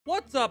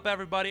What's up,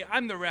 everybody?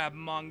 I'm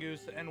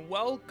TheRabidMongooose, and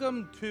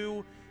welcome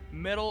to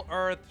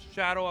Middle-earth: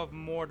 Shadow of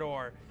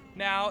Mordor.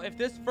 Now, if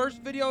this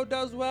first video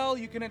does well,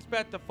 you can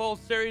expect a full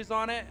series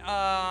on it.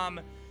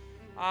 And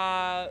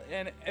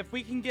if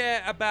we can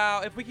get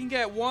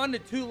 1 to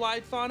 2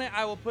 likes on it,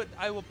 I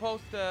will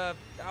post the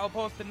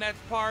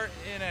next part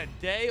in a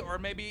day or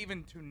maybe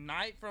even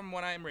tonight from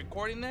when I'm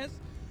recording this.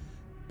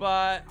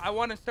 But I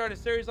want to start a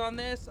series on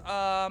this.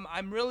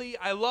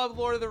 I love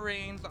Lord of the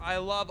Rings. I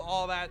love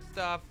all that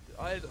stuff,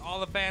 all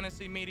the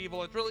fantasy,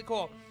 medieval. It's really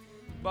cool.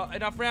 But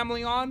enough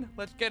rambling on.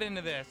 Let's get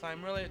into this.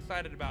 I'm really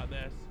excited about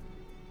this.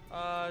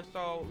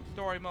 So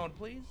story mode,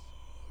 please.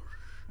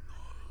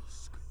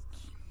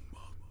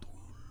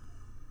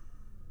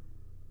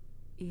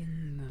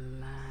 In the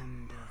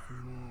land of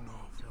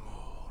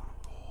Mordor,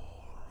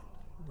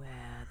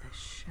 where the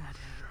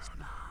shadows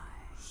lie.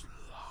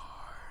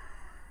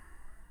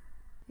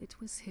 It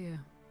was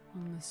here,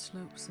 on the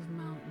slopes of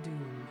Mount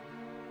Doom,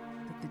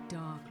 that the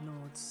Dark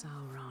Lord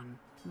Sauron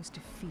was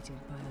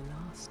defeated by a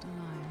last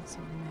alliance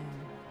of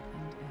men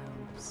and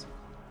elves.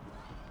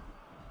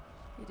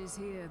 It is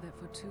here that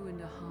for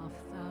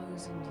 2,500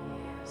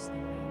 years the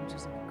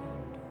Rangers of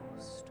Gondor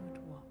stood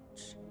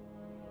watch,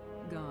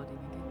 guarding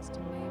against a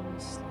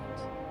nameless threat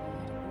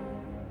they had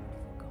all but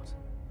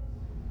forgotten.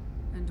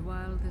 And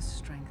while the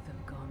strength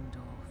of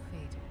Gondor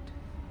faded,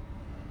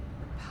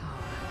 the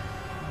power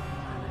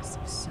and malice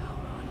of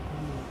Sauron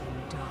grew in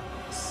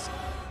darkness.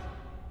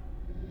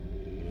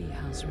 He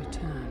has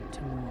returned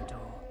to Mordor.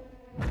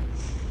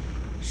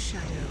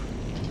 Shadow,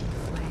 the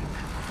flame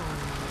hath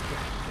fallen on the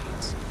Black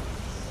Gate,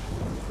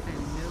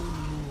 and no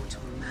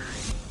mortal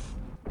man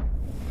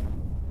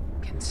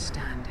can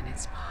stand in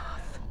its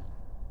path.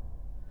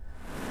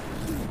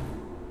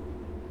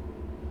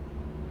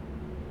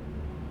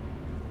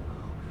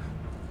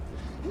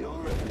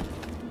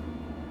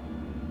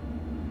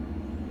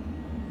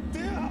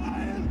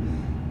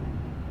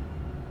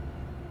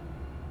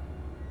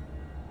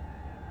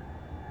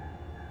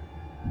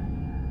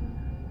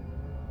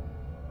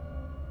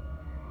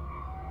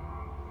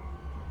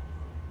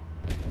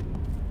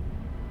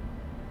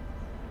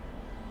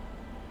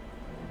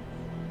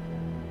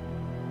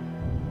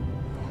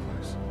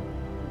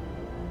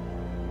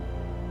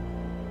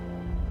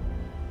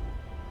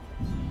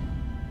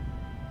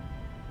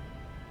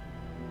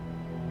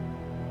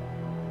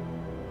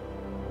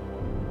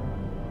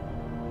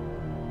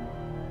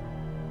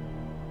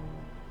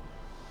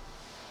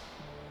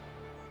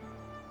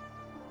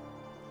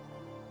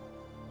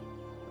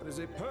 That is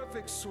a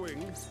perfect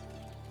swing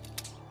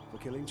for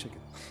killing chicken.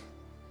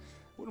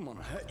 Wouldn't want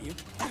to hurt you.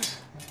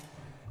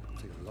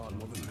 Take a lot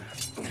more than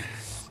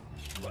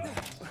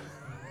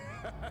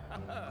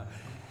that.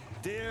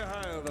 Dear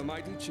Hyle, the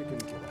mighty chicken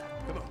killer.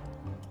 Come on.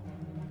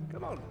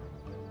 Come on.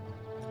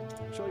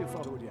 Show your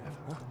father what you have,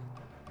 huh?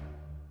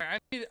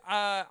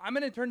 I'm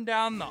gonna turn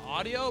down the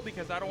audio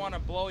because I don't want to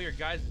blow your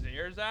guys'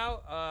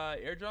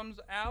 eardrums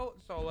out.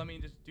 So let me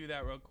just do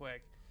that real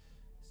quick.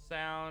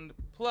 Sound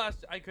plus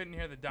I couldn't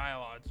hear the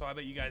dialogue, so I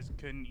bet you guys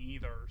couldn't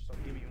either. So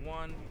give me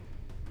 1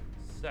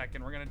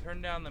 second. We're gonna turn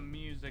down the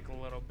music a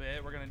little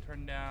bit. We're gonna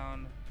turn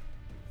down.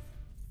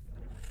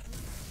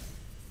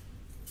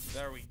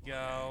 There we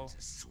go.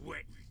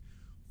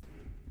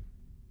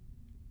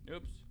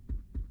 Oops.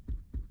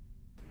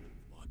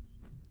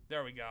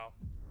 There we go.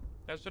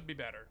 That should be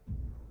better.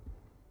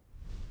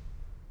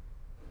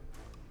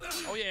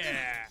 Oh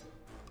yeah.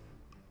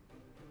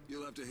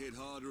 You'll have to hit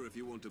harder if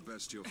you want to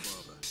best your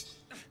father.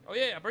 Oh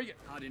yeah, bring it.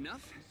 Hard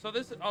enough? So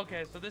this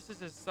okay, so this is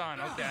his son,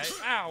 okay.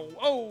 Ow!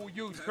 Oh,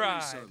 you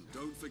tried. Son,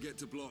 don't forget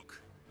to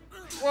block.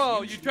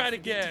 Whoa, you tried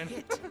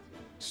again.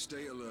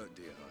 Stay alert,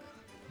 dear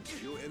Hyle.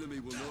 Your enemy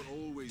will not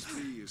always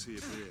be as he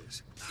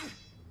appears.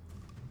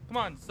 Come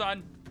on,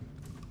 son.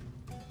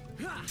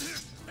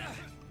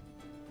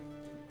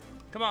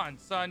 Come on,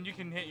 son, you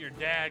can hit your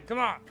dad. Come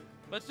on.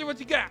 Let's see what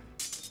you got.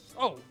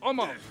 Oh,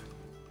 almost.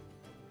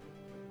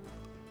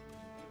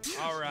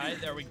 All right,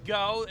 there we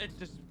go. It's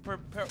just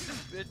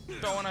it's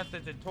showing us the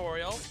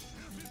tutorial.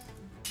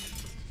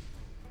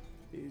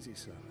 Easy,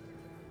 son.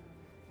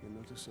 You're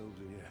not a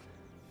soldier yet.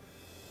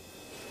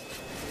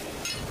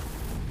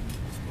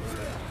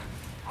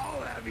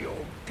 I'll have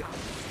your gun.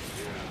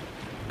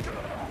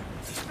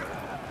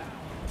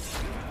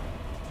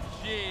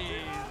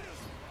 Jeez.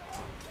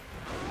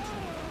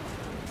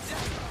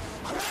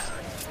 I'm all right.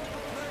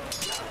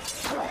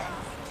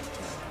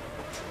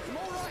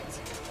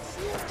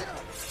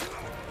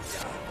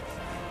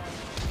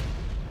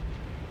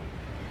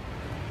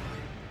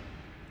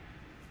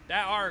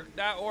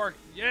 That orc,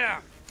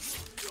 yeah.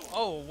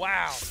 Oh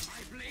wow.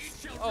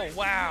 Oh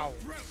wow.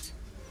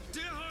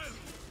 Dear Hyle,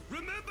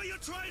 remember your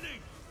training.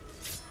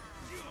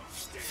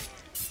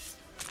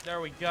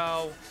 There we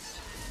go.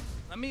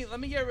 Let me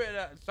get rid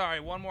of. Sorry,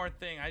 one more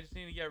thing. I just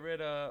need to get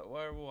rid of.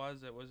 Where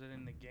was it? Was it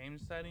in the game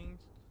settings?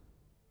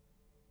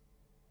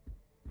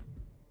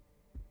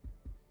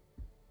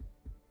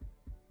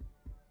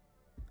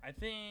 I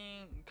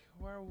think.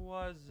 Where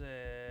was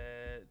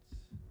it?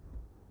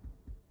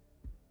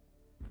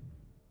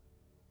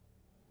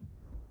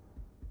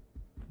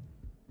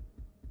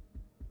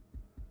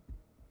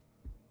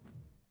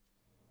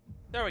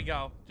 There we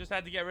go. Just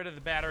had to get rid of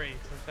the battery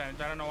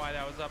percentage. I don't know why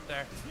that was up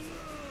there.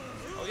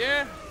 Oh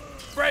yeah?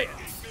 Spray it!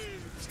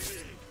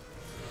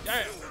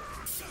 Yeah!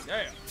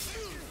 Yeah!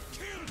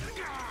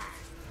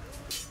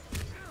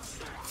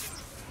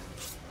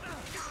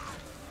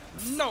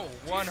 No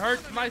one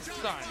hurts my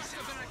son.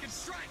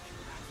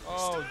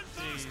 Oh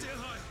jeez.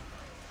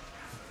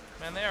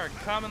 Man, they are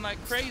coming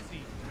like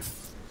crazy.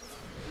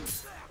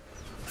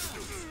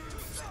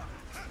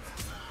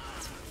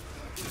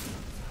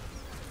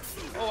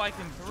 Oh, I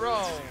can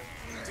throw.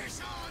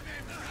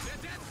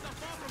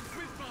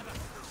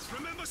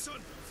 Remember, son,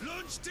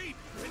 launch deep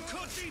and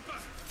cut deeper.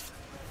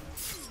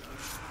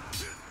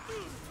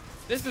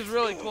 This is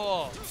really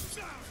cool.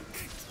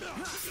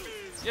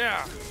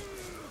 Yeah.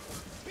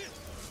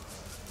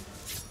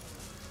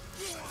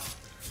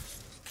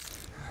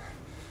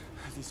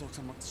 These orcs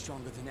are much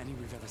stronger than any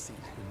we've ever seen.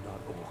 They're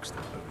not orcs,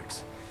 they're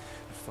uruks.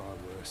 They're far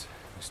worse.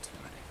 There's too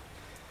many.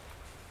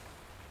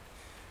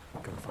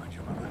 Go find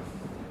your mother.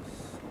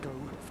 Go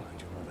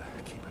find your mother.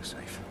 Keep her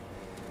safe.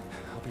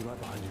 I'll be right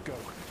behind you. Go.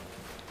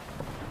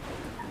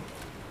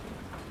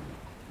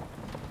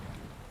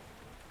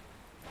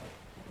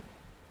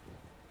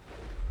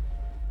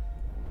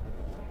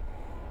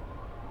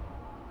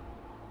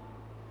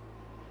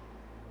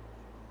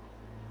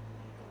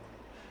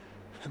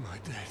 Am I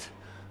dead?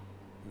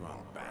 You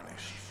are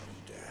banished from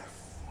death.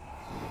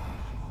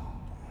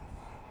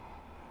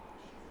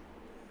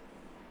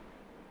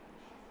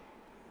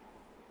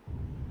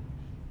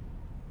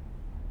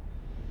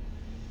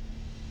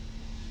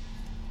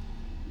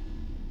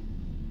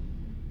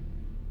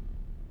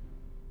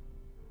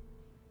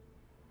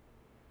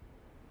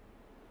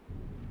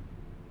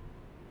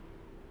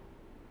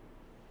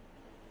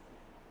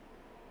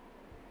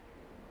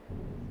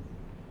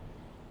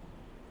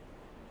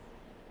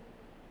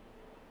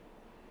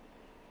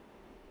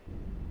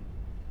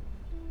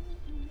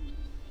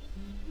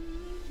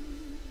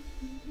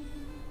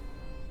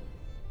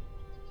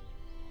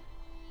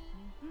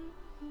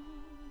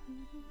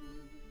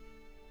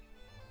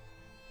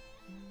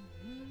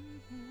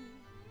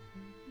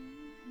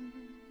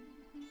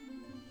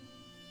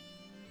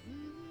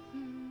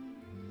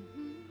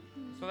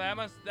 So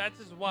that's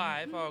his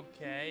wife.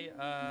 Okay,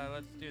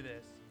 let's do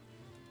this.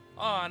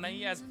 Oh, now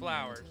he has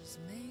flowers.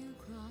 May you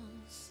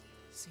cross,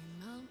 see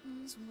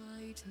mountains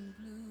white and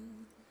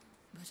blue,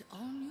 but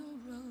on your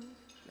road,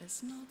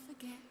 let's not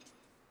forget.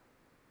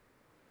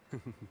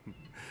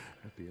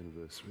 Happy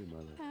anniversary, my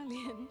love.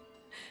 Talion,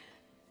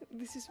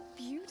 this is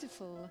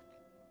beautiful.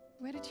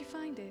 Where did you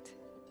find it?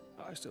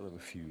 I still have a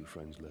few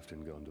friends left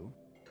in Gondor.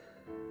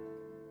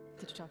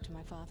 Did you talk to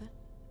my father?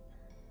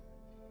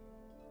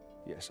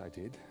 Yes, I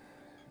did.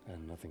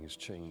 And nothing has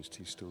changed.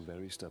 He's still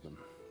very stubborn.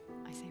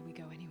 I say we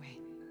go anyway.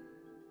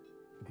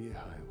 Dear,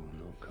 I will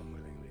not come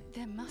willingly.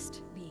 There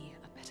must be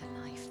a better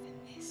life than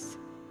this.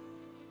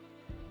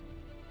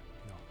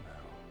 Not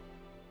now.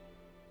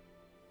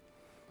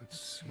 But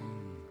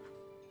soon.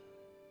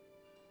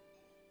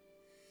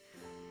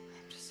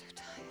 I'm just so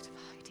tired of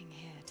hiding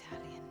here,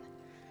 Talion.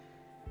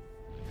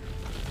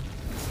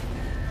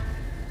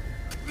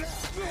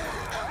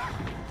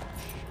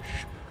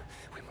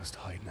 We must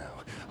hide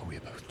now, or we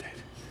are both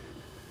dead.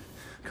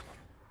 Come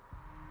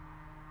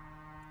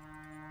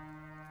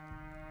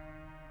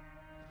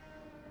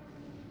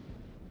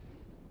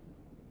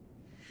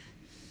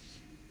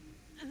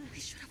on. We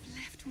should have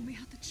left when we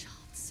had the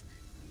chance.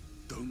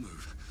 Don't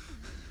move.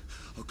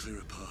 I'll clear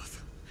a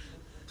path.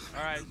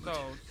 Alright,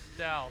 so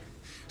stealth.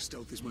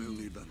 Stealth is my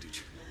only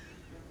advantage.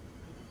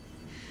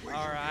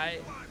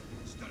 Alright.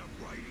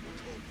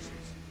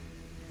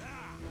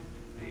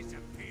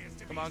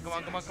 Come on, come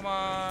on, come on, come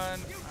on.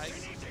 I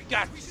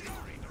got you.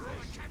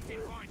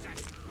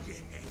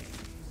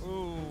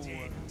 Ooh.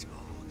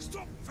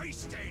 Stop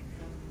feasting!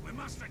 We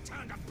must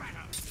return to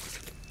battle!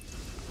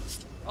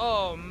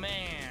 Oh,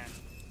 man.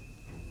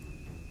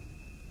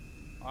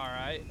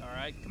 Alright,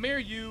 alright. Come here,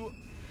 you.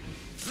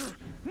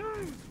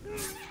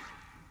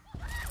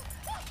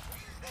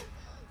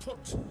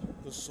 Put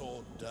the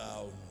sword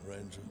down,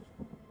 Ranger.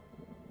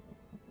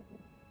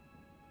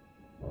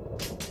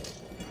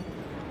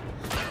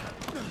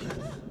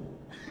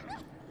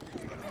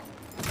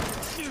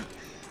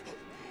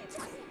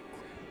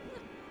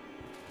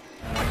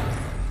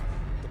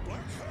 The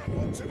Black Hand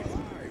wants him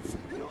alive!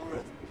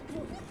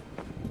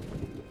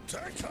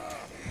 Take her!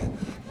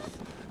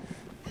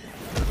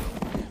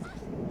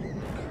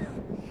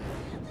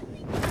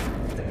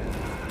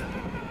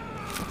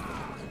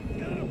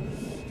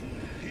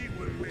 He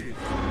will live.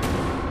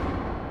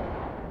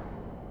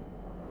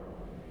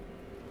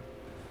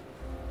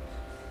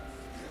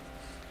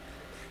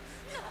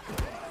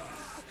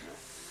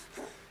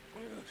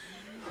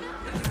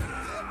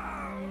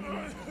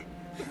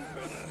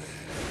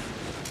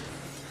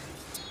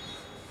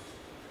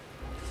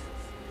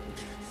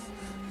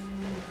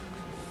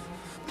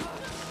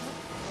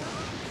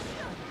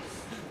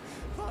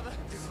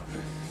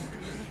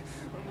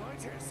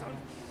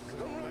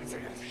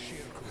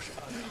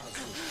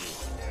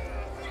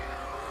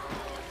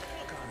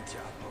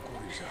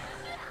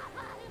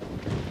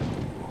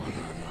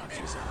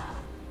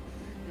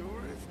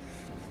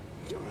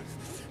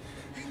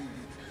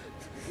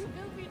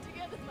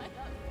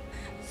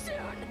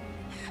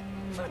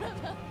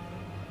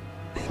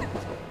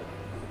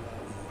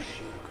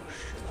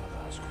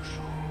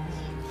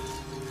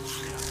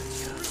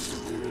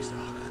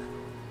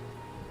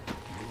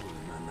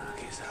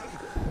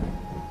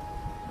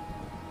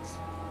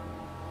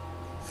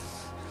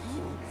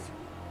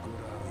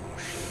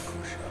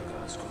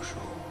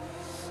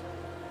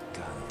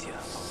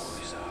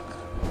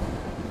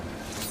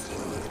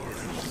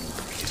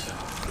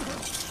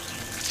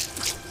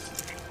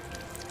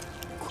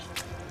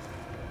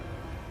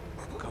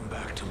 Come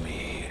back to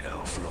me,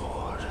 Elf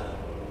Lord.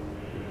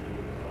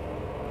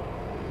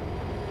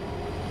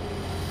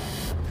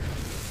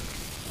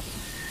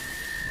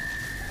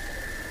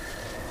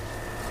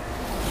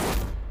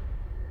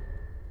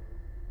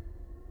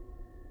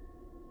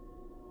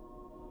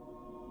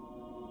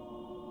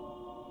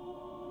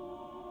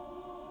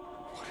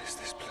 What is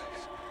this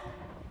place?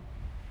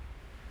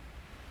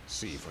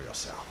 See for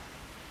yourself.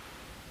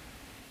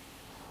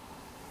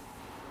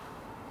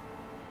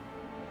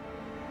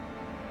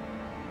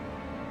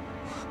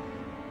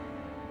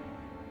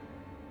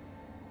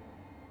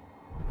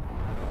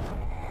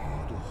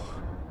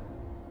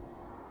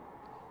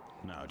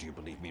 Now, do you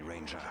believe me,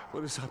 Ranger?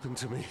 What has happened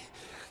to me?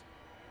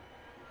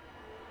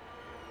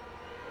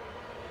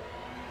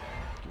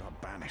 You are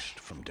banished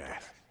from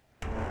death.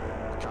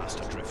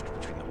 Cast adrift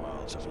between the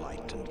worlds of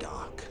light and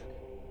dark.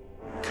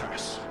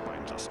 Curse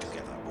binds us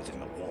together within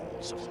the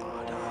walls of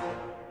Ardar.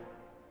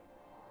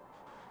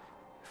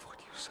 If what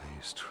you say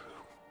is true,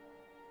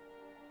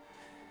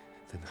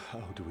 then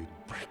how do we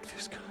break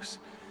this curse?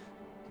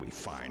 We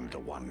find the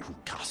one who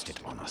cast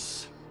it on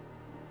us.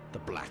 The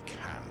Black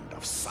Hand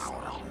of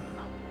Sauron.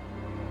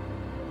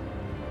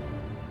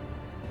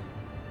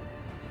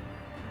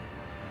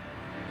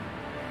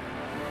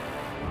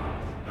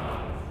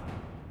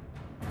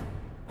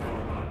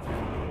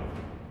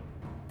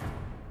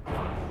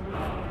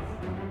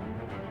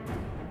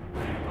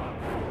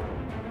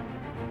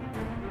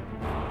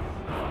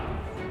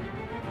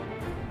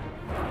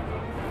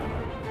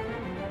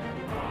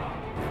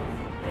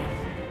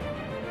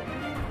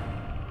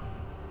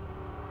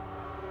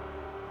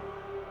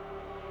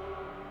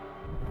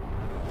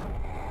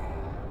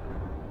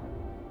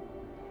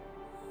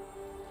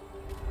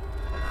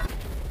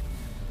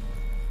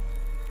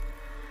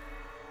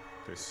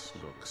 This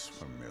looks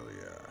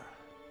familiar.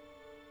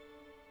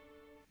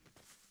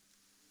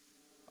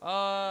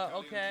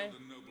 Okay.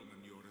 Killed a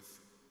nobleman,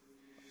 Yorith.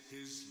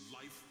 His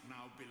life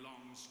now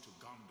belongs to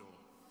Gondor.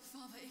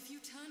 Father, if you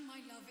turn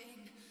my love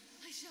in,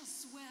 I shall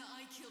swear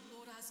I killed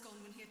Lord Asgon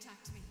when he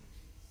attacked me.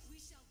 We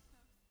shall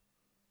both...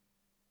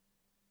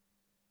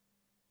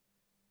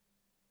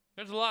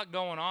 There's a lot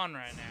going on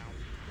right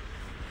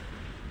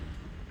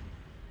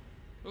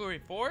now. Ooh,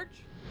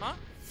 Reforge? Huh?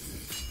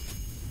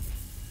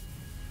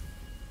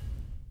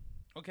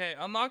 Okay,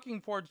 unlocking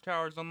Forge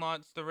Towers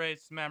unlocks the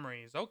Wraith's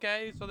memories.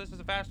 Okay, so this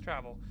is a fast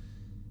travel.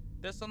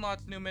 This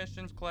unlocks new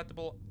missions,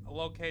 collectible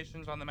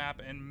locations on the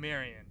map, and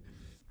Mirian.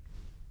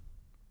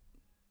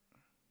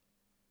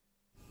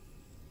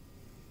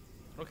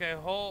 Okay,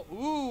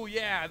 ooh,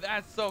 yeah,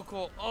 that's so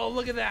cool. Oh,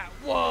 look at that.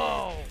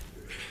 Whoa!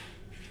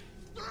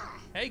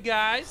 Hey,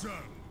 guys. So,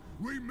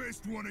 we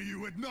missed one of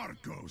you at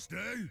Narcos,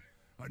 eh?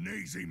 An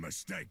easy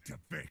mistake to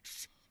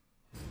fix.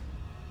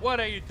 What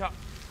are you talking?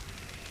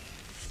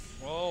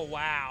 Oh,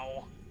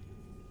 wow.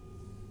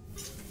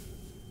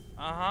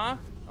 Uh-huh.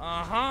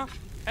 Uh-huh.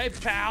 Hey,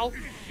 pal.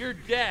 You're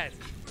dead.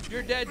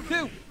 You're dead,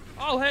 too.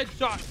 All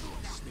headshots.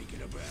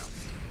 Sneaking about.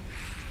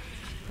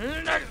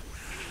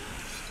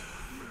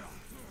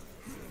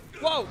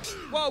 Whoa.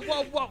 Whoa,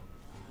 whoa, whoa.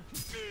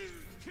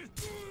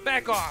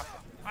 Back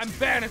off. I'm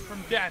banished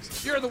from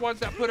death. You're the ones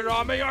that put it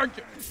on me, aren't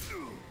you?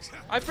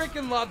 I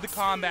freaking love the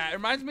combat. It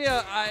reminds me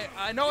of,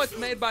 I know it's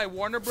made by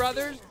Warner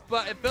Brothers,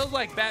 but it feels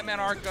like Batman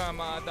Arkham,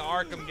 the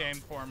Arkham game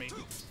for me.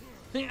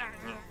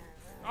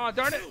 Oh,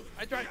 darn it.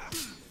 I tried.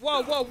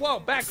 Whoa, whoa, whoa.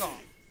 Back off.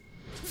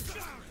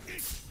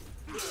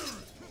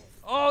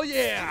 Oh,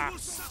 yeah.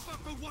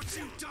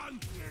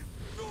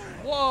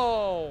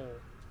 Whoa.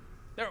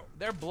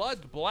 Their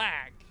blood's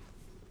black.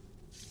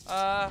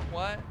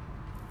 What?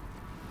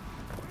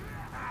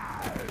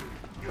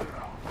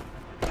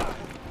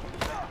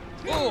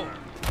 Ooh.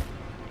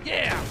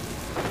 Yeah.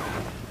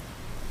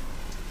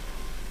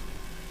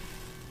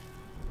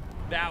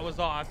 That was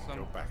awesome.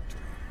 Go back to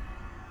me.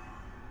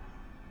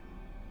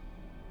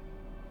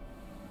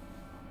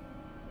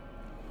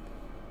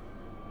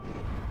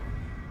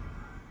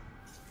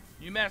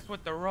 You messed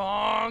with the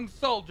wrong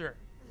soldier.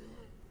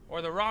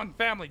 Or the wrong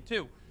family,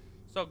 too.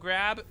 So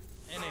grab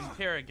and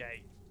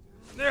interrogate.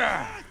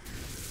 Ugh.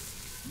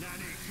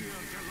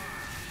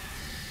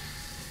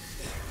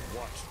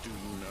 What do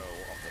you know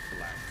of the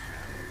Black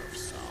Hand of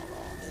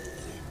Sauron?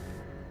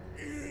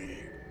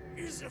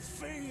 He is a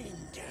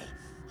fiend.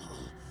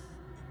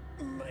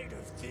 Made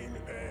of thin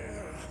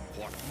air.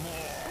 What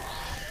more?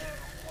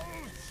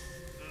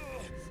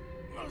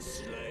 A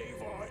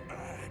slave I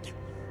had.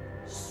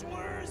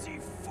 Swears he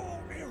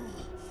fought him.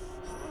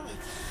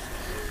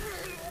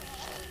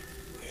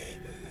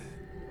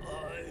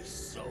 I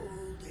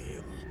sold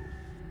him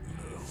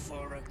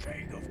for a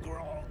keg of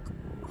grog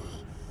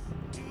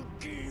to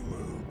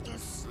Gimu the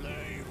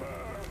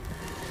slaver.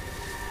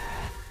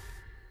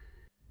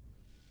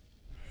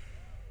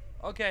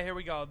 Okay, here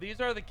we go.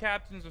 These are the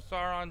captains of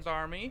Sauron's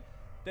army.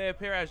 They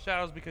appear as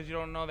shadows because you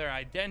don't know their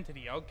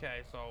identity.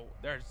 Okay, so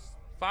there's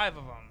 5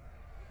 of them.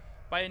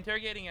 By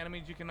interrogating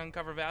enemies, you can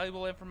uncover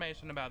valuable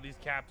information about these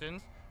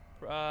captains.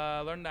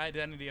 Learn the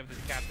identity of this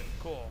captain.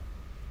 Cool.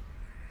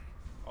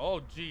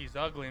 Oh, geez,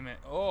 ugly man.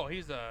 Oh,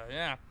 he's a,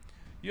 yeah.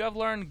 You have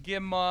learned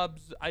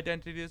Gimub's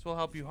identity. This will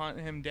help you hunt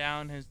him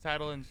down. His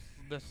title in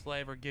the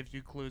slaver gives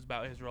you clues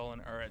about his role in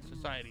Uruk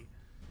society.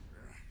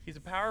 He's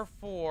a power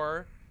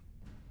 4.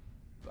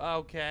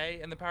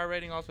 Okay, and the power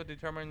rating also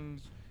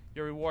determines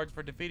your rewards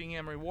for defeating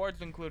him.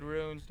 Rewards include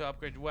runes to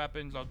upgrade your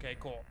weapons. Okay,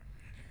 cool.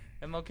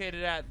 And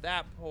located at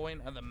that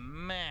point of the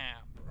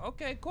map.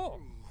 Okay,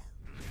 cool.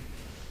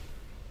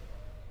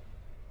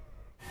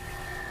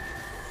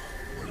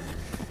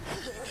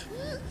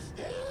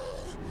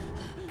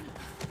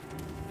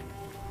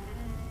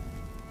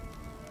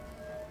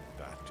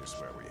 That is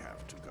where we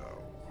have to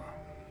go.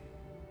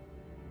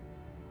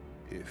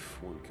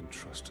 If one can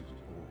trust an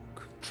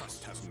orc.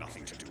 Trust has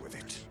nothing to do with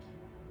it.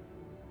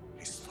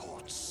 His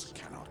thoughts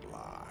cannot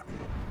lie.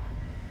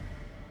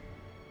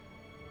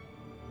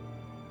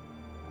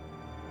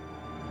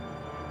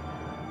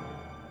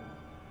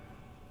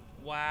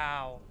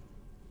 Wow.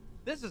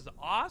 This is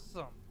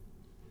awesome.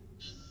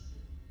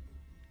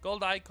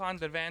 Gold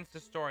icons advance the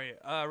story.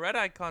 Red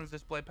icons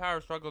display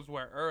power struggles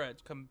where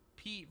Uruks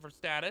compete for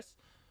status.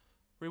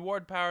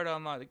 Reward power to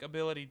unlock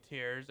ability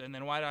tiers. And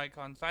then white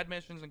icons, side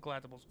missions, and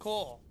collectibles.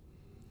 Cool.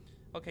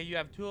 Okay, you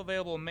have 2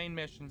 available main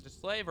missions. The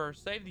Slaver,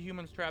 save the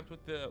humans trapped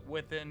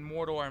within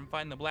Mordor and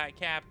find the Black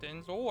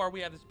Captains. Or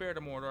we have the Spirit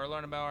of Mordor,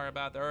 learn more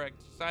about the Uruk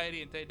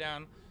society and take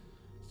down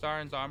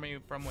Sauron's army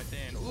from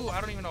within. Ooh, I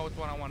don't even know which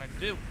one I want to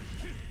do.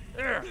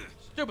 Ugh,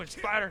 stupid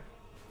spider.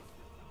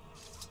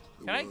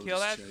 Can I kill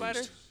that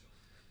spider?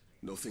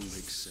 Nothing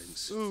makes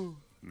sense. Ooh.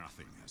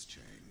 Nothing has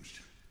changed.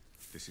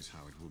 This is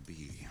how it will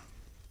be.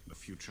 The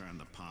future and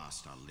the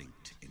past are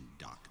linked in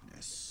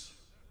darkness.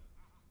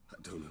 I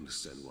don't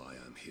understand why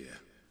I'm here.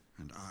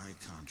 And I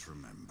can't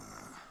remember.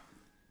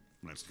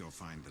 Let's go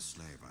find the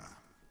slaver.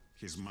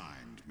 His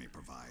mind may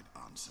provide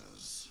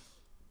answers.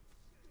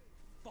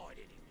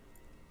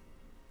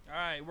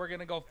 Alright, we're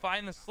gonna go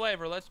find the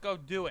slaver. Let's go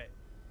do it.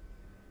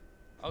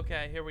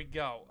 Okay, here we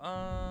go.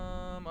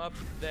 Up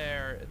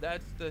there.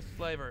 That's the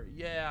slaver.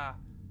 Yeah.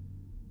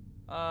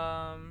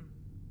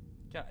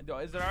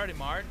 Is it already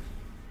marked?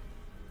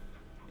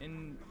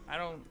 I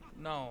don't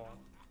know.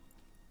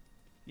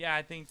 Yeah,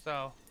 I think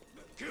so.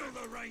 Kill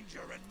the ranger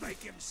and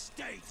make him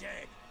stay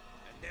dead,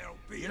 and there'll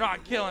be. You're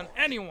not killing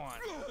anyone.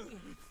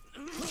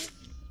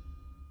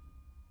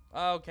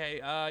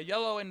 Okay,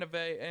 yellow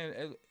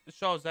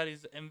shows that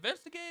he's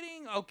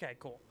investigating. Okay,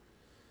 cool.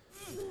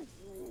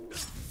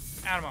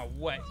 Out of my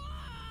way.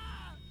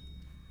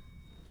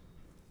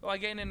 Oh, I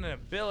gained an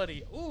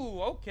ability.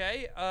 Ooh,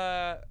 okay.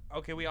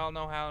 Okay, we all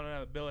know how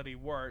an ability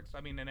works. I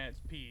mean, an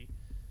SP.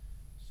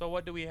 So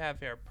what do we have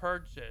here?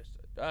 Purchase.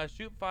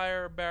 Shoot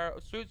fires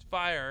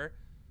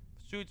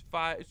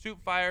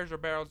or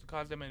barrels to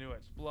cause them to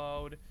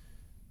explode.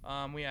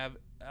 We have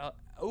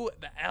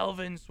the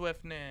elven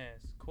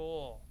swiftness.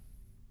 Cool.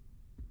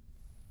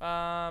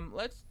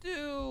 Let's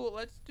do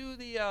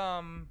the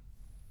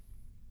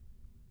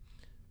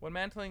when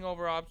mantling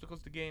over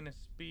obstacles to gain a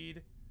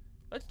speed.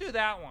 Let's do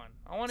that one.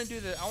 I want to do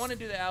the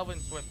elven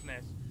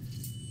swiftness.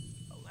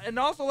 And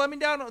also let me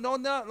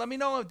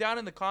know down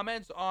in the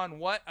comments on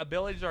what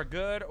abilities are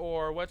good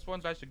or which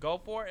ones I should go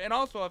for. And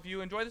also, if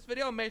you enjoy this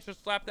video, make sure to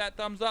slap that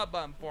thumbs up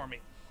button for me.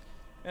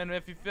 And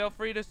if you feel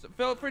free to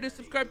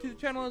subscribe to the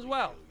channel as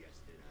well.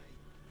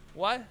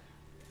 What?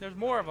 There's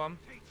more of them.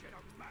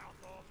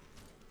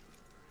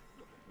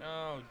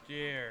 Oh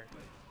dear.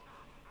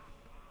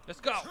 Let's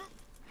go.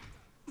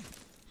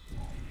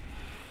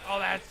 Oh,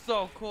 that's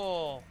so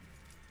cool.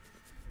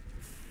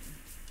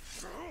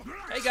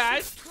 Hey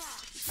guys.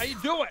 How you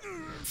doing?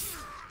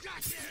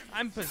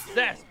 I'm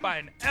possessed by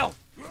an elf,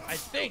 I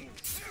think.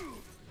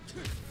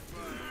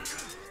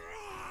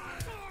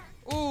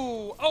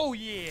 Ooh, oh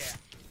yeah.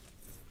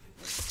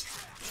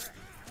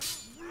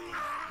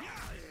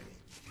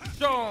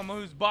 Show him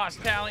who's boss,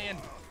 Talion.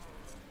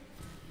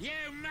 You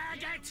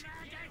maggot!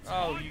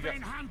 Oh, I've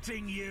been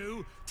hunting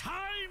you.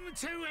 Time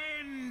to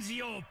end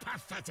your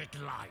pathetic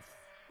life.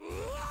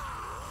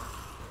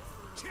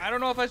 I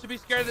don't know if I should be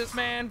scared of this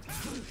man.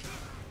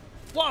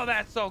 Whoa,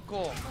 that's so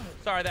cool.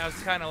 Sorry, that was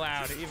kind of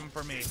loud, even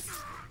for me.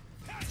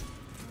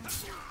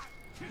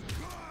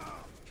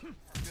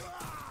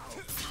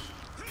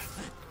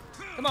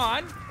 Come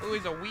on. Oh,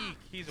 he's a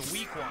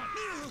weak one.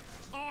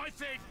 I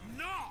think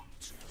not.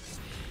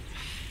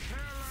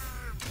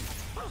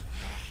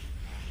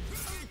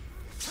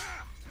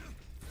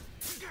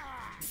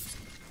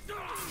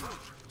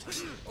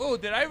 Oh,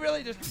 did I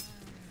really just...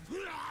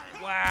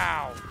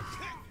 Wow.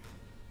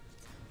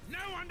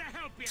 No one to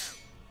help you.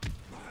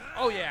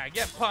 Oh yeah,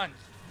 get punched.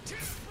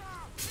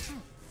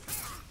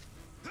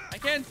 I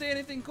can't say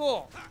anything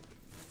cool.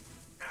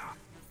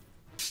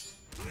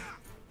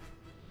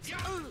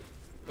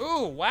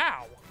 Ooh,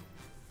 wow.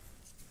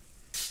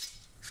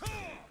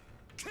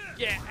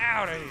 Get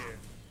out of here.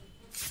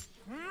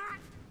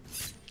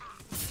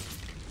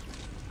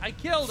 I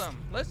killed him.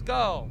 Let's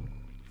go.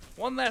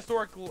 One less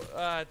orc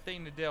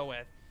thing to deal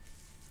with.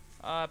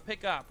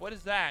 Pick up. What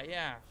is that?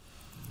 Yeah.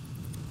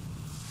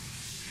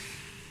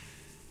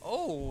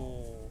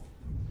 Oh.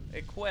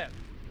 Equip.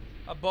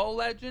 A bow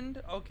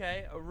legend?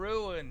 Okay. A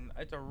ruin.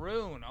 It's a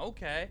rune.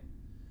 Okay.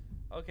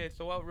 Okay,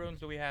 so what runes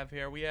do we have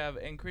here? We have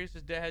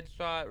increases the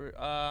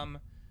headshot,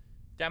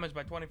 damage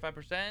by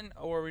 25%,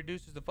 or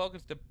reduces the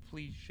focus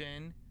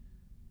depletion.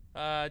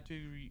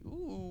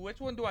 Ooh, which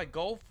one do I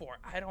go for?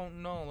 I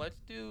don't know. Let's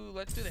do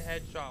the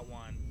headshot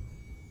one.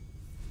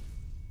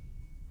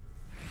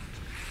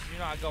 You're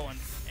not going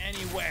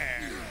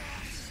anywhere.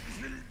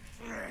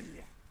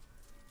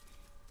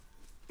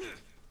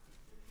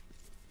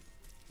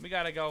 We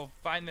gotta go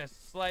find this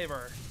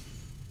slaver.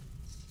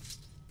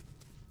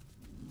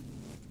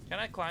 Can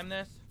I climb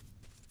this?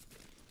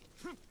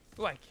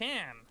 Ooh, I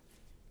can.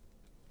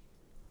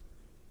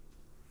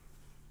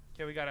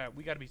 Okay, we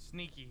gotta be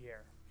sneaky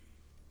here.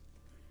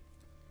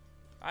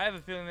 I have a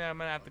feeling that I'm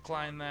gonna have to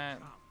climb that.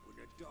 When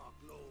the Dark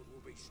Lord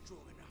will be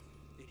strong enough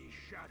that his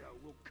shadow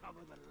will cover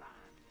the land.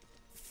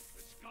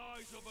 The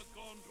skies over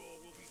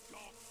Gondor will be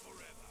dark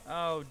forever.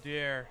 Oh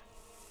dear.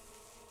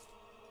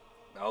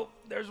 Oh,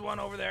 there's one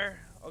over there.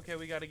 Okay,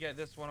 we gotta get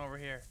this one over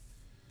here.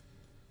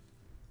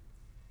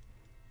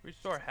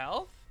 Restore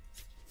health?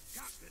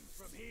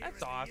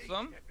 That's awesome. You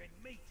know what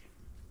that means.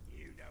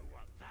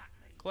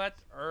 Collect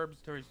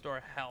herbs to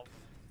restore health.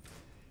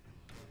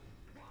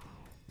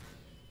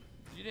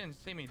 You didn't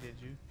see me, did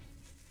you?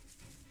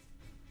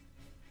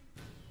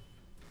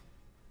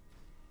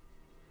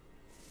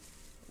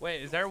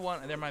 Wait, is there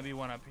one? There might be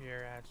one up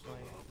here,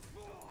 actually.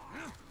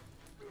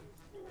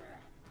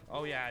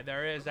 Oh yeah,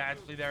 there is,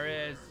 actually, there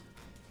is.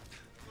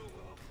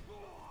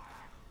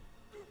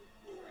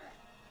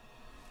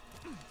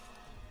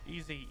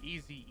 Easy,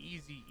 easy,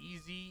 easy,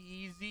 easy,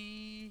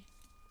 easy.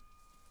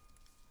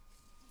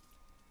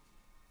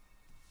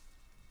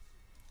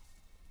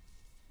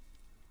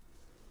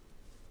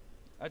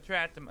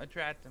 Attract him,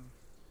 attract him.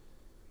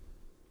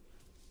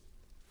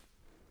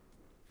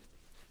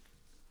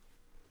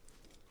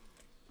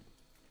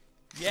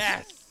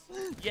 Yes!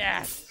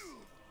 Yes!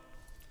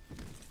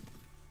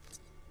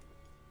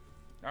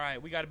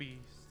 Alright, we gotta be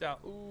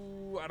stealth.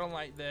 Ooh, I don't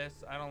like this.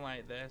 I don't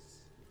like this.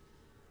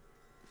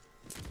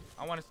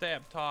 I want to stay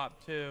up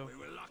top, too. We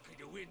were lucky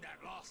to win that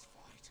last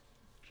fight.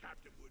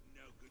 Captain wouldn't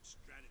know good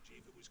strategy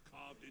if it was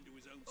carved into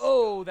his own.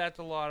 Oh, that's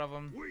a lot of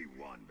them. We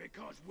won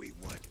because we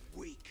weren't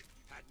weak.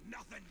 Had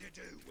nothing to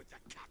do with the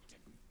captain.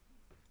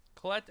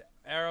 Collect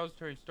arrows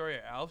to restore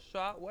your elf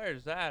shot?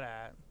 Where's that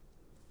at?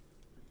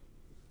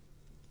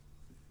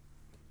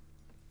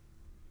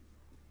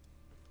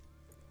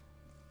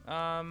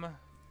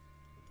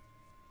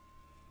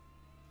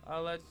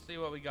 Let's see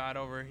what we got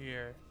over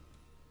here.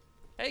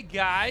 Hey,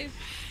 guys.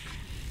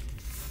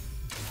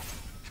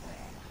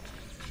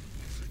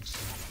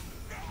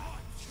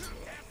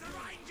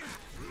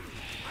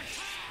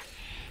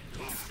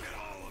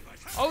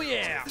 Oh,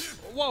 yeah.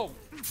 Whoa.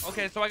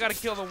 Okay, so I gotta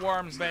kill the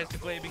worms,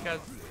 basically, because...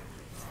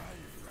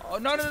 Oh,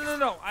 no, no, no, no,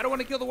 no. I don't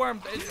want to kill the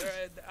worms.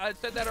 I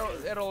said that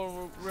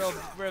it'll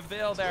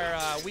reveal their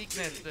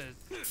weaknesses.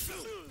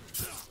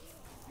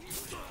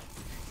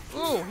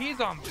 Ooh, he's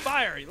on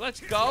fire.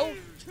 Let's go.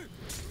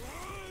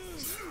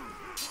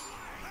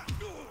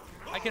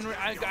 I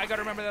gotta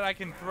remember that I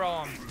can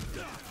throw him.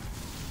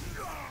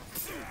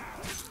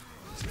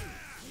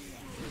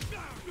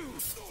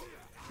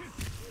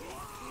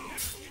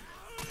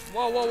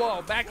 Whoa, whoa,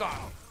 whoa, back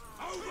off.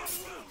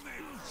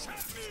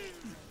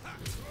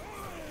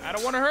 I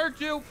don't want to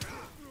hurt you,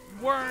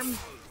 worm.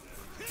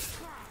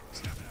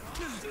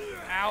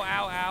 Ow,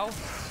 ow, ow.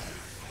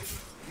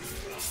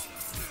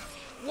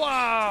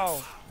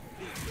 Whoa.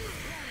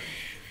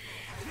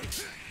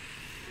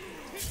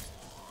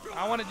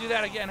 I want to do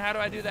that again. How do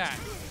I do that?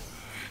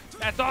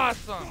 That's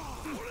awesome.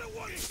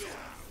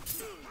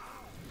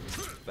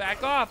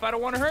 Back off. I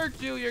don't want to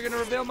hurt you. You're going to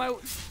reveal my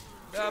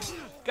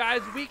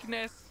guy's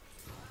weakness.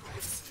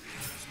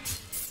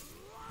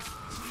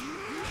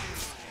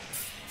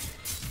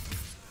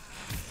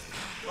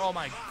 Oh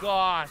my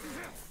gosh.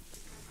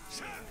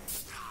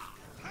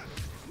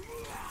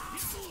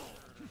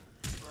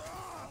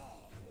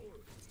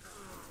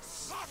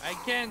 I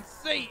can't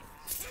see.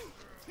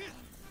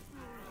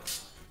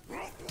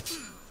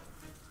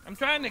 I'm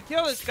trying to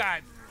kill this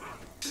guy.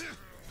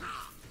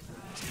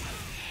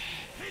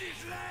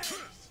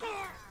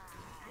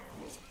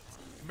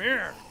 Come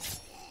here.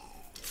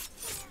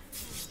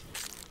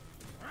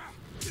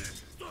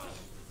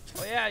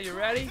 Oh yeah, you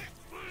ready?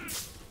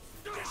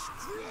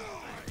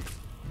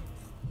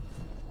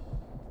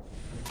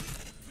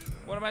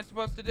 What am I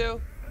supposed to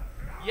do?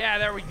 Yeah,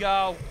 there we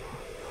go.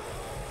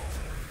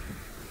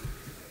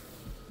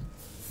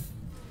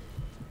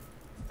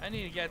 I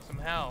need to get some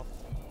health.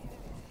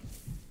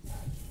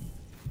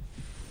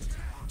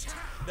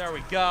 There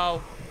we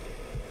go.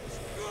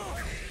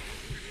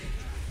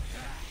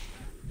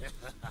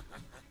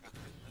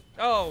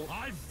 Oh.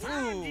 I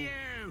found you.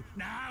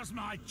 Now's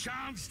my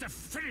chance to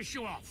finish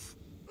you off.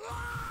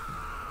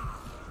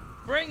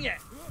 Bring it.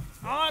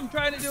 All I'm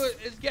trying to do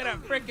is get a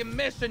freaking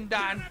mission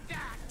done.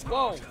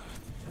 Whoa.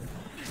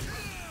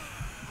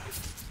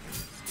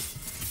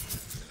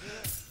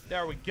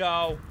 There we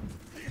go.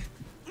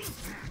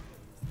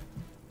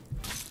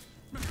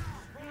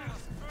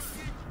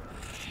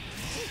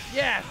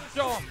 Yes,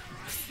 show him.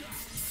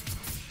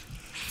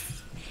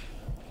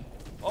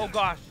 Oh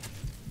gosh.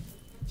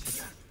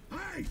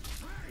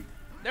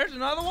 There's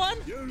another one?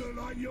 You look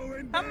like you're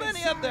in How bad many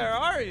shape. up there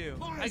are you?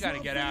 Might I as gotta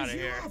well get out of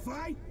finish you here. off,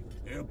 eh?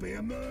 It'll be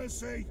a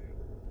mercy.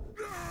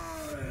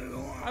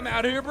 I'm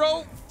out of here,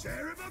 bro.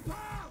 Tear him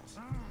apart.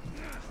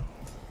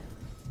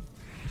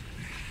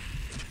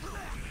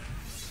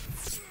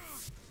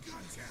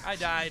 I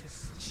died.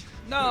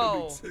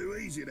 No. It'll be too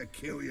easy to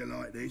kill you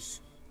like this.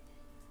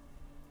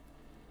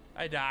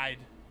 I died.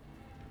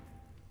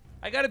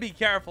 I gotta be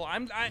careful.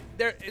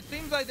 There. It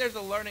seems like there's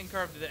a learning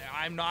curve to this.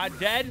 I'm not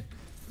dead.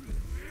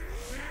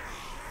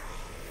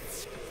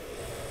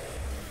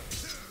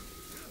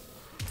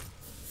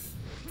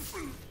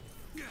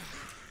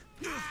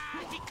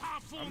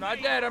 I'm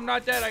not dead. I'm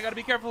not dead. I gotta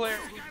be careful here.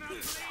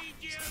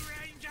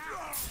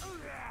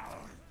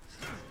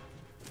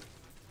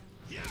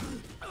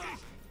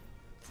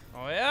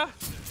 Oh yeah?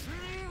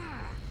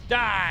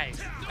 Die!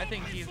 I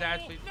think he's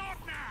actually.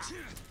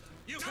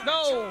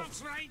 No!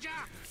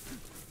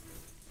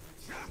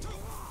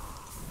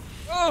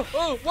 Oh!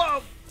 Oh!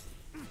 Whoa!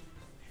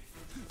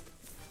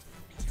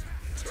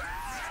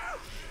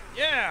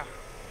 Yeah!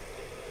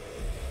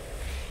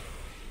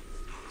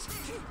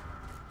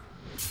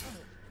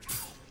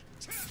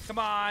 Come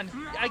on!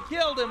 I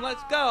killed him!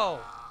 Let's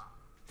go!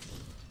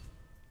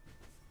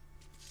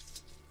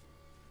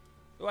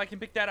 Oh, I can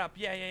pick that up.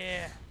 Yeah, yeah,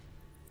 yeah.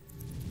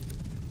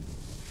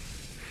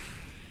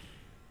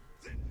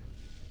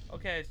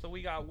 Okay, so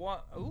we got one.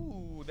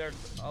 Ooh, there's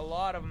a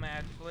lot of them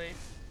actually.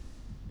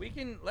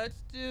 Let's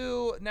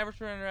do never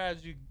surrender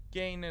as you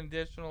gain an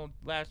additional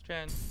last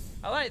chance.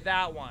 I like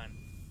that one.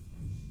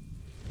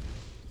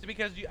 It's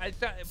because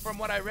from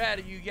what I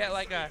read, you get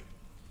like a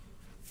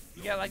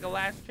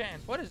last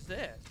chance. What is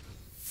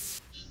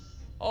this?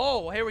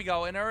 Oh, here we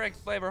go. An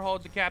uruks slaver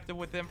holds a captive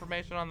with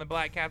information on the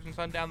black captain.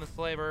 Hunt down the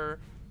slaver.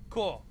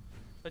 Cool.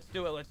 Let's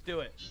do it. Let's do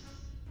it.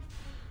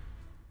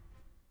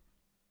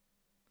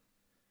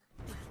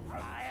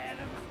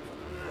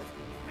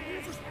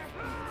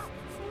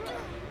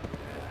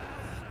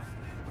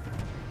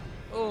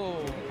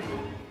 Oh.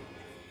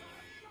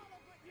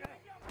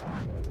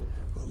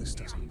 Well, this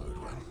doesn't bode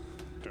well.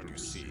 Don't you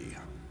see?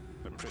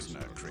 The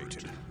prisoner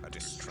created a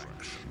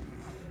distraction.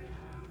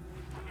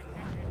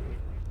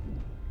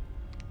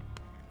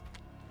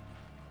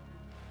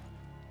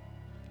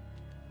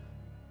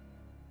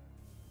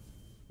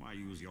 Why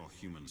use your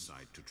human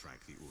sight to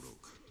track the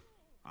Uruk?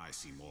 I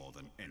see more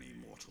than any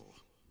mortal.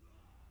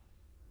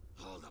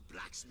 All the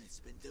blacksmith's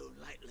been doing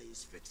lately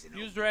is fixing.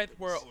 Use Wraith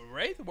World.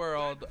 Wraith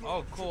World.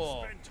 Oh,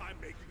 cool. Spend time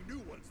making new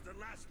ones that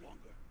last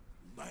longer.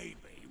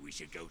 Maybe we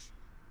should go.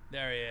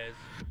 There he is.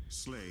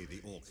 Slay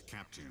the orc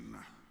captain.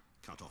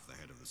 Cut off the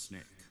head of the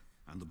snake,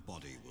 and the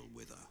body will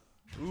wither.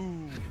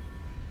 Ooh.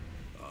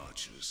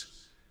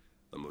 Archers.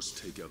 I must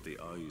take out the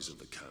eyes of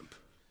the camp.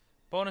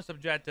 Bonus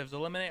objectives.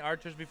 Eliminate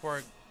archers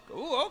before.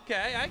 Ooh,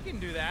 okay. I can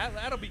do that.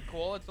 That'll be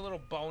cool. It's a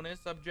little bonus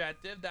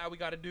objective that we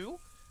gotta do.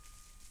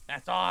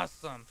 That's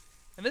awesome.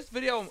 And this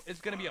video is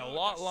gonna be a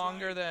lot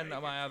longer than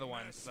my other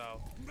ones, so.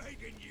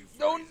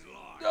 Don't.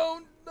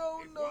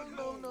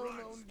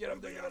 Get up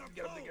there, get up,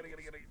 get up there, get up,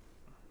 get up.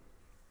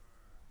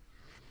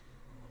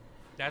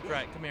 That's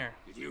right, come here.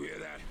 Did you hear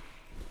that?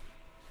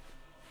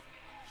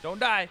 Don't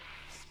die.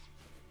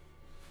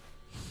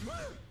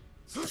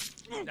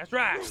 That's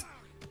right.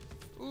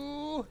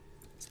 Ooh.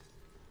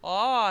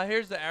 Oh,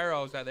 here's the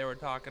arrows that they were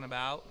talking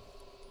about.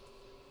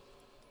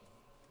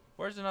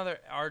 Where's another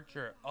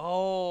archer?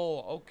 Oh,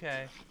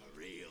 okay. A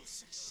real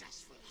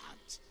successful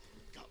hunt.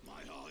 Got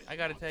my eye. I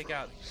gotta take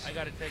out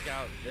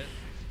this.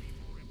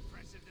 More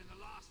impressive than the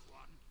last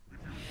one.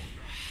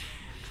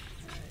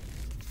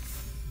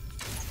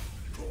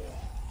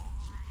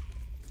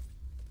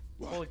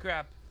 Holy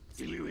crap.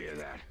 Did you hear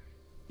that?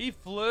 He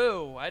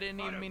flew. I didn't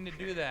even mean to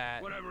do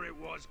that. Whatever it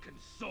was can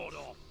sort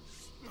off.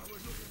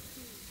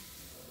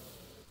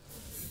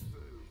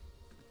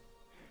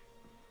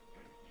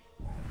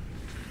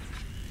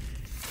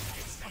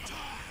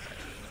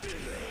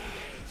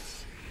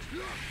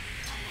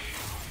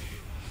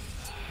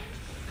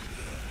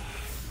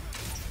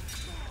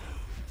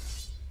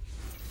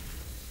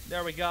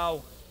 There we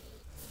go.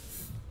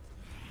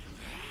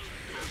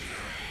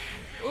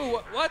 Ooh,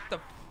 what the?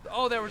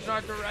 Oh, there was an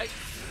archer, right?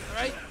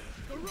 Right?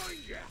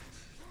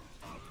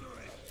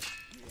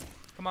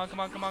 Come on, come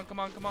on, come on, come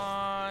on, come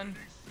on.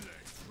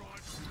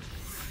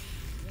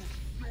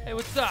 Hey,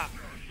 what's up?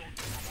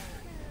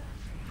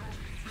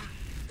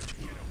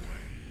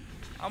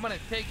 I'm gonna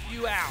take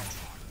you out.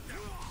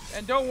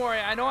 And don't worry,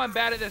 I know I'm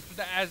bad at this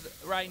as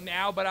right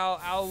now, but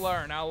I'll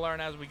learn. I'll learn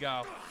as we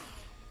go.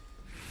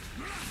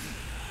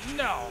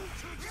 No.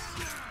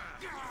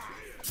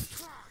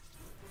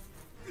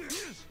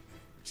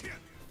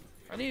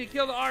 I need to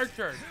kill the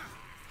archer.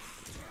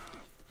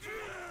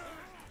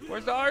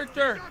 Where's the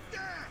archer?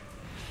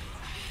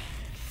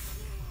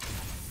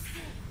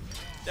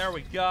 There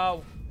we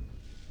go.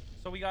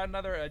 So we got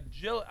another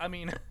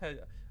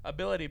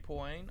ability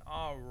point.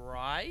 All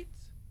right.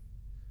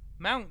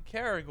 Mount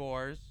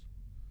Caragors.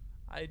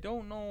 I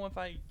don't know if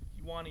I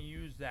want to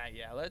use that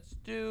yet. Let's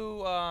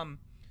do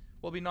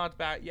we'll be knocked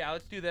back. Yeah,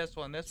 let's do this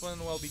one. This one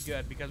will be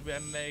good because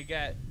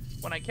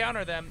when I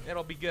counter them,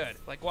 it'll be good.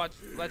 Like, watch.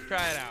 Let's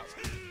try it out.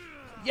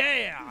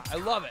 Yeah, I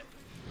love it.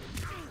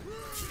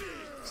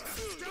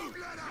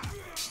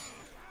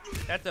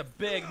 That's a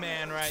big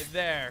man right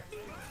there.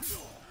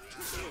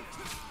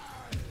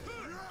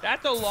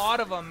 That's a lot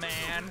of them,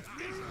 man.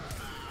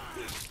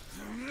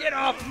 Get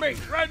off me,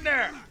 right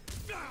there.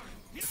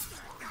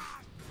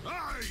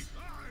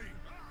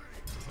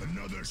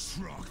 Another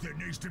Shrock that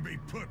needs to be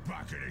put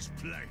back in his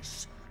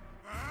place.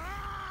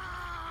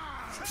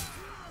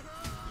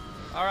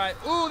 All right.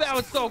 Ooh, that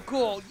was so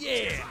cool.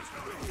 Yeah.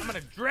 I'm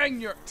gonna drain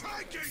your.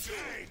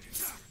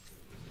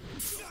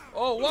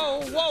 Oh,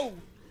 whoa, whoa.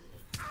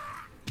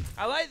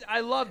 I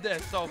love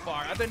this so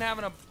far. I've been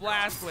having a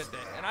blast with it,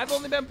 and I've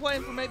only been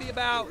playing for maybe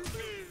about,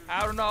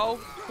 I don't know,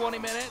 20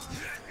 minutes.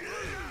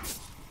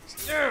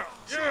 Yeah,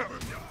 yeah.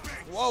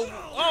 Whoa.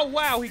 Oh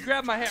wow, he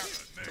grabbed my hair.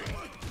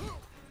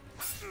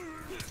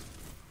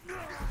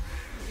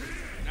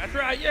 That's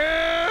right.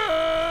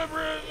 Yeah.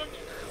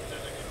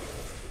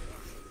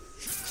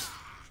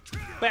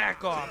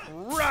 Back off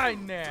right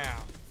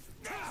now.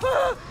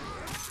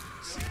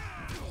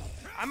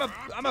 I'm a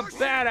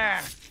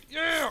badass.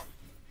 Yeah.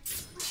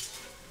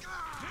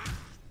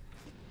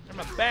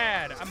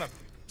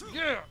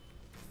 Yeah.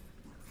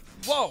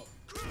 Whoa.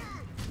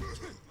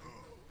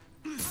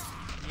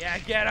 Yeah,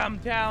 get him,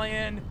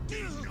 Talion.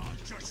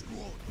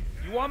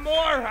 You want more?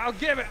 I'll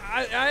give it.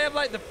 I have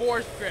like the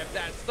force grip.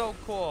 That's so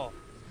cool.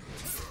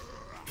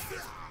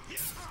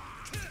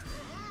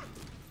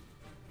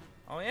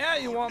 Oh yeah,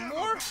 you want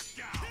more?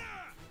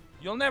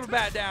 You'll never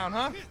bat down,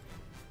 huh?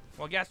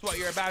 Well, guess what?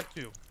 You're about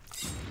to.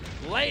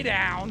 Lay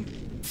down.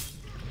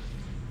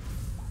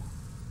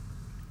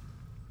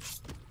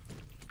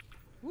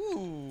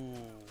 Ooh,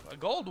 a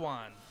gold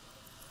one.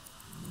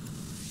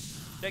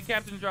 Dead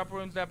captains drop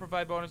runes that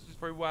provide bonuses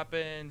for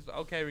weapons.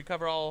 Okay,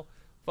 recover all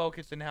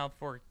focus and health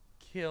for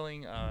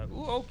killing.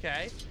 Ooh,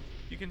 okay.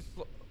 You can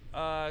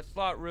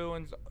slot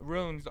runes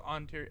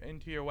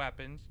into your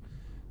weapons.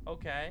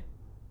 Okay.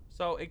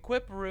 So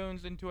equip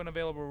runes into an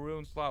available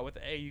rune slot with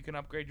A. You can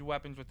upgrade your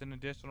weapons with an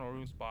additional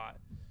rune spot.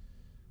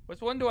 Which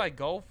one do I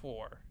go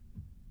for?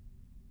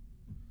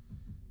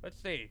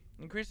 Let's see.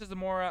 Increases the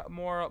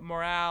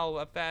morale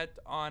effect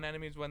on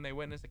enemies when they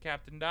witness a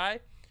captain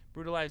die.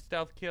 Brutalized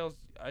stealth kills.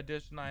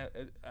 Additional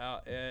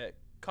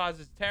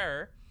causes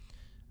terror.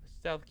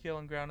 Stealth kill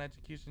and ground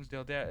executions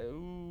deal damage.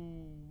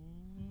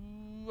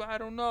 Ooh, I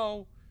don't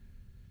know.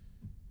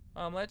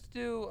 Let's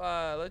do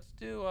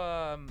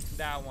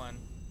that one.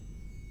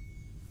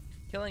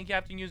 Killing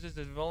captain uses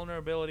his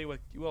vulnerability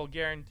will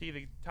guarantee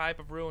the type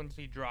of runes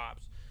he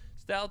drops.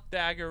 Stealth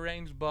dagger,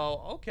 ranged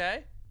bow.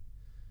 Okay.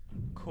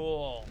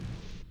 Cool.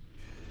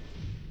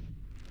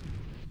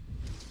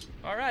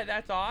 All right,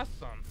 that's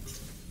awesome.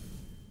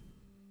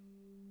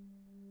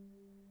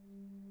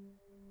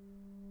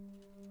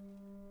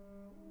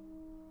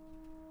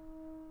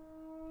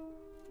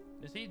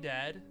 Is he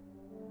dead?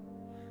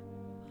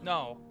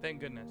 No, thank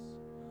goodness.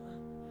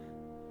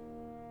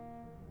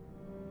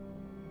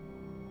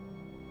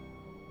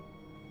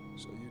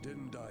 So you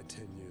didn't die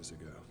 10 years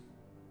ago.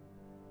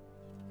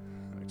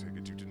 I take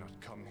it you did not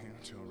come here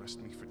to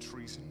arrest me for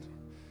treason,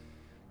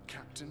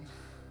 Captain?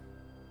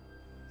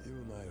 You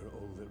and I are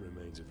all that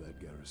remains of that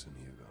garrison,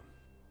 Hugo.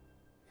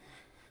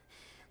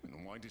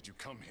 Then why did you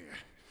come here?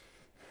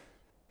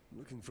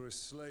 Looking for a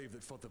slave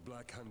that fought the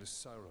Black Hand of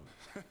Sauron.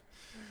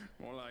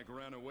 More like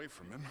ran away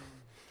from him.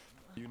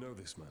 You know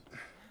this man?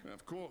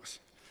 Of course.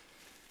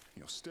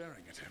 You're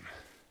staring at him.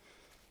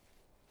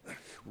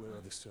 Where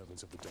are the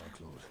servants of the Dark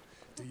Lord?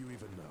 Do you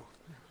even know?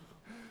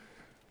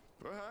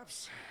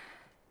 Perhaps.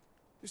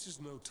 This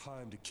is no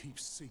time to keep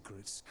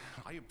secrets.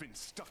 I have been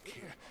stuck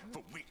here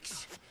for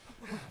weeks.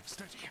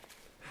 Steady.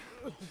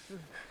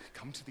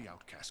 Come to the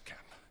outcast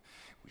camp.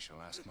 We shall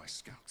ask my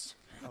scouts.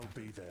 I'll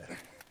be there.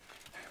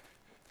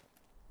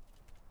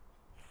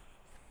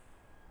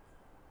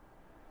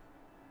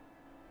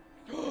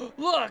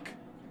 Look!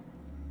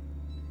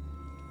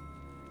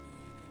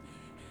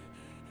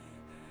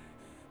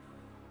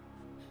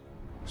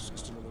 It's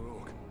just another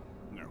orc.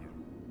 No.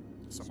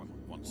 Someone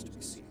who wants to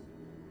be seen.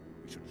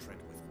 We should tread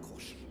with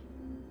caution.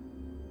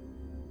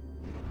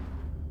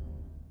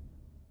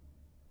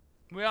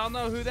 We all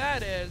know who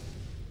that is.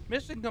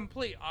 Mission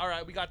complete. All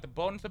right, we got the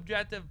bonus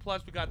objective,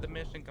 plus we got the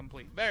mission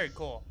complete. Very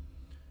cool.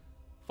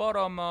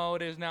 Photo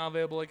mode is now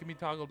available. It can be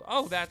toggled.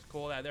 Oh, that's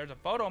cool. That there's a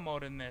photo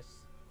mode in this.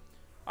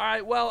 All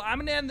right, well, I'm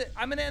gonna end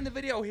the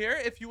video here.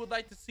 If you would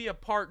like to see a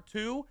part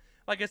 2,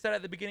 like I said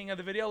at the beginning of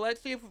the video, let's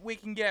see if we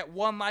can get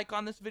 1 like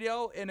on this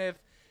video, and if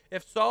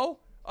so,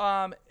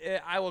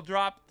 I will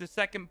drop the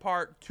second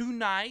part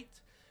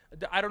tonight.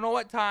 I don't know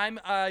what time.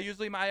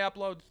 Usually my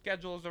upload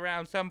schedule is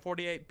around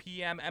 7:48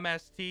 p.m.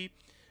 MST.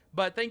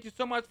 But thank you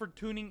so much for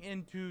tuning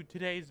into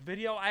today's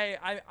video.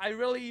 I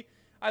really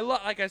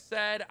like I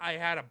said, I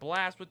had a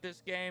blast with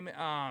this game.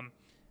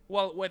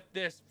 Well, with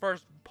this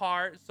first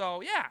part.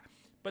 So yeah.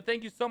 But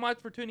thank you so much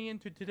for tuning in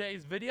to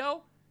today's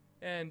video,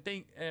 and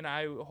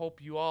I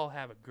hope you all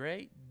have a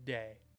great day.